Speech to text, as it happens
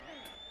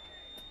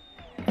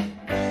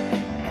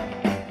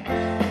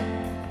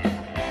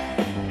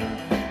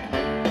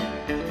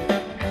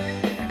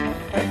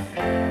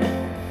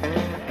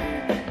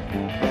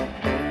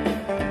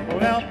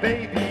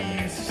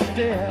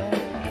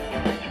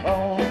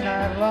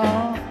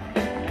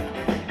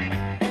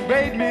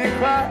made me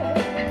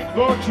cry.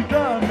 Lord, you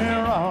done me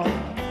wrong.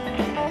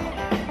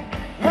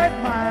 Let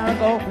my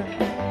eyes open,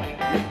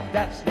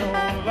 that's no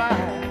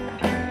lie.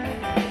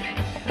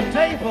 The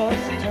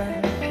tables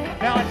turn,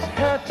 now it's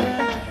her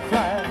turn to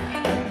cry.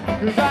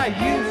 'Cause I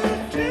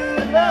used to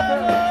love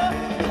her,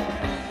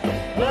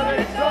 but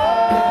it's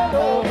all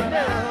over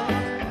now.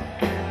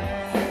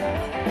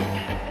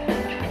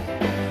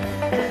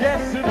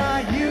 Yes, and I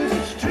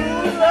used to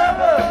love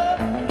her,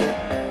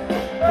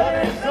 but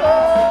it's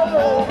all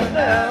over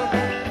now.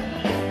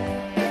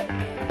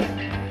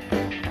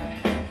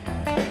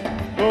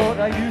 Lord,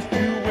 I used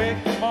to wake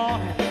in the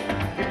morning,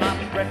 get my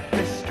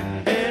breakfast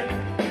in bed.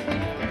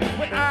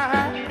 When I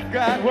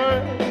got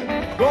word,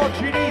 Lord,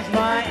 she needs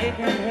my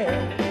aching head.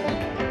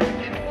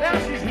 Now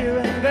she's here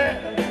and there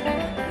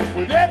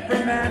with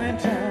every man in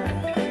town,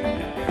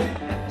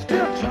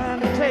 still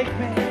trying to take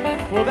me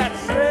for that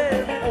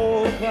same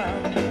old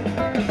clown.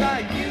 'Cause I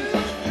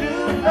used to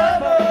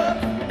love her,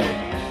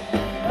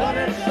 but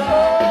it's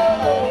all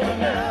over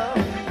now.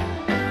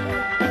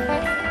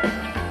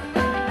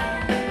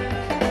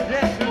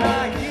 Yes, and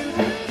I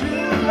used to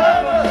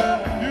love her,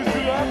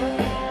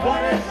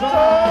 but it's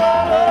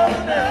all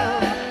over now.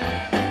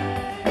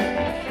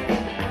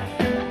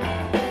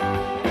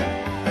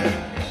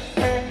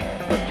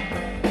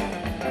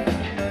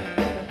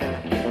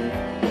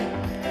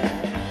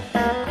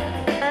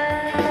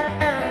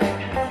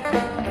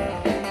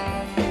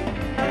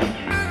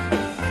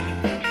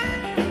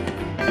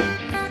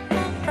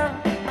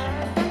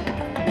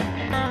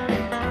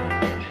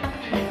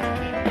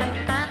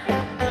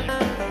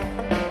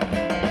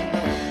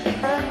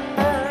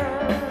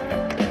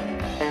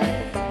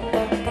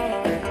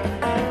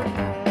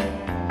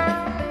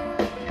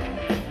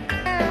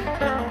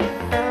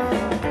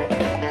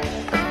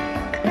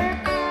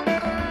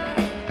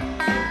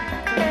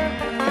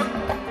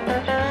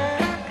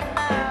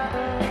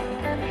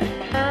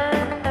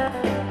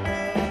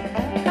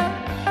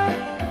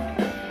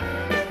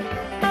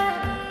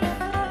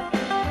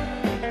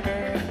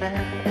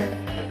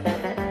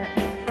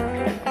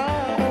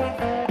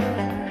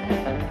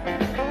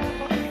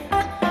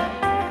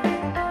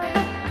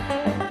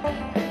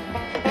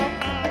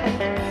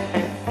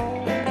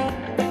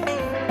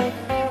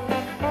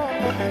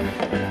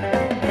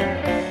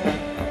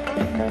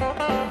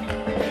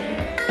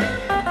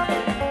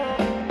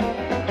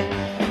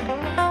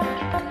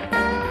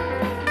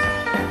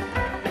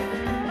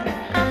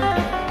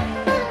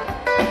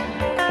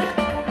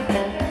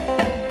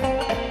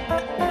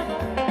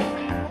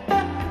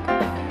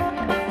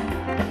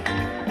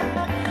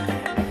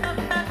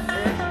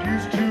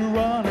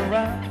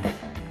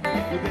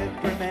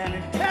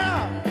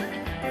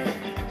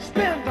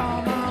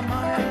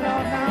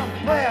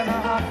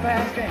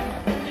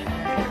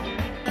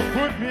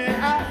 Put me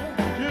out,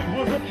 it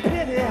was a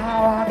pity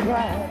how I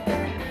cried.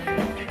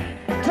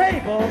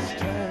 Tables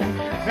turn,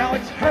 now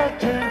it's her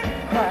turn to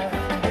cry.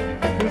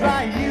 'Cause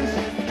I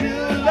used to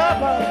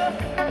love her,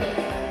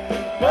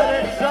 but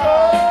it's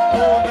all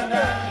over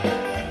now.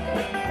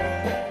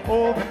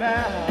 Over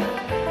now.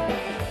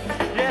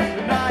 Yes,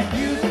 and I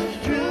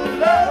used to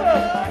love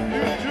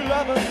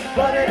her,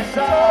 but it's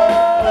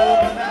all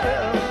over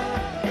now.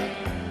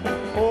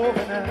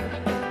 Over now.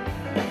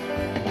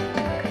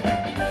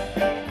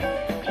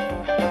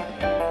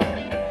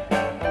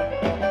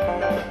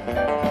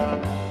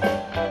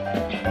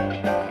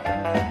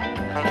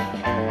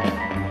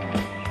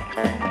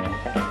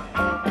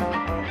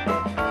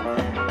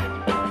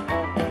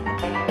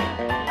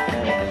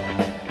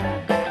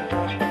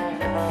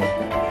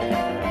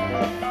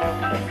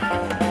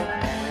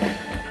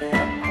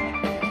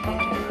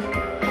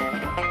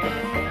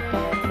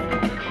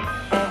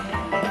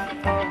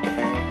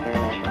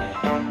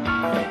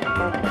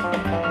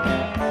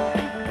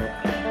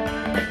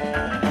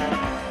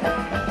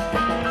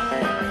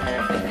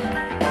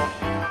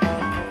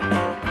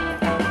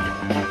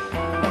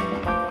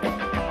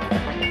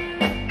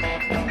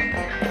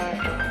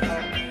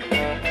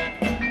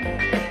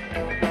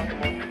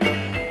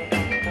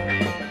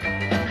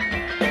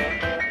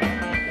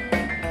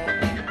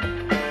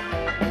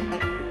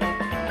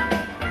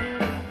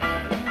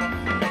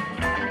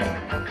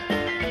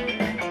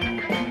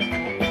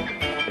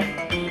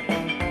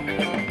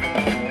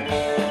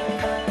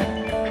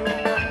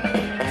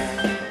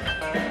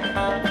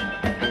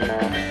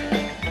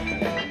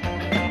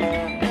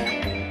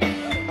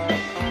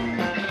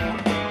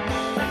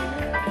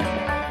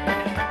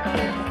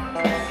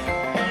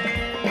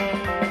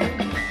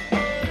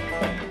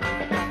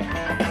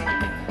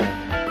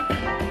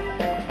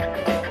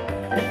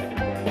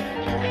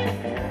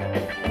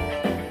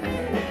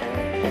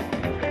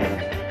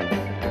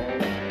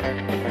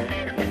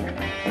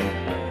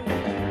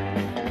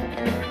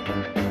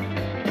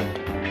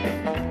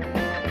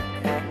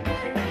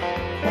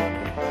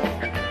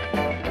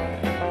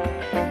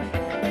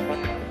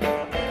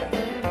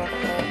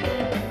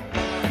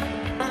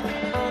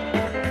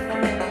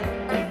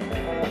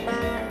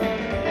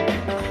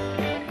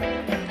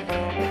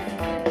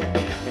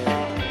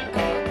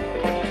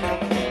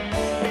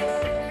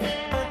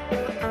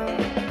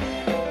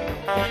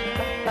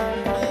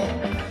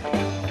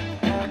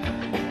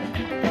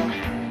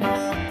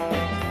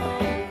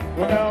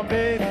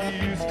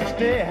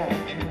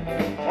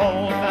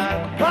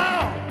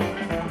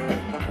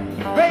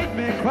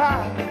 me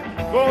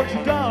cry, Lord,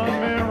 you done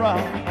me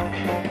wrong.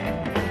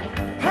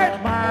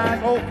 Hurt my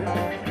eyes open,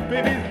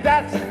 baby,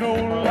 that's no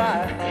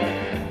lie.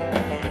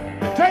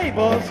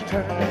 Tables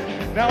turn,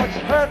 now it's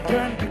her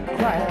turn to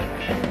cry.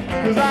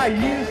 'Cause I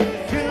used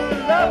to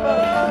love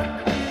her,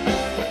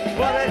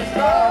 but it's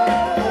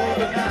all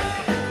over now.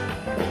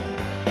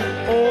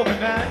 Over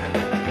now.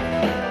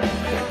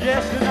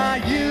 Yes, and I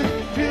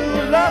used to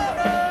love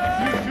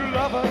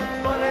her,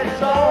 but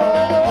it's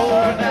all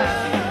over now.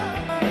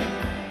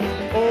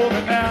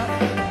 Over now.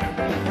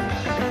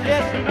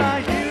 Yes, and I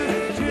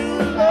used to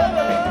love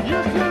her,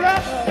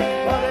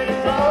 but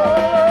it's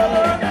all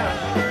over now.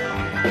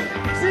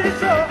 See,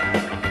 so,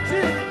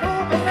 she's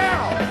over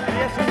now.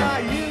 Yes, and I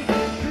used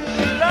to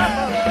love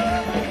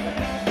her,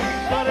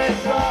 but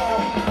it's all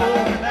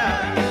over now.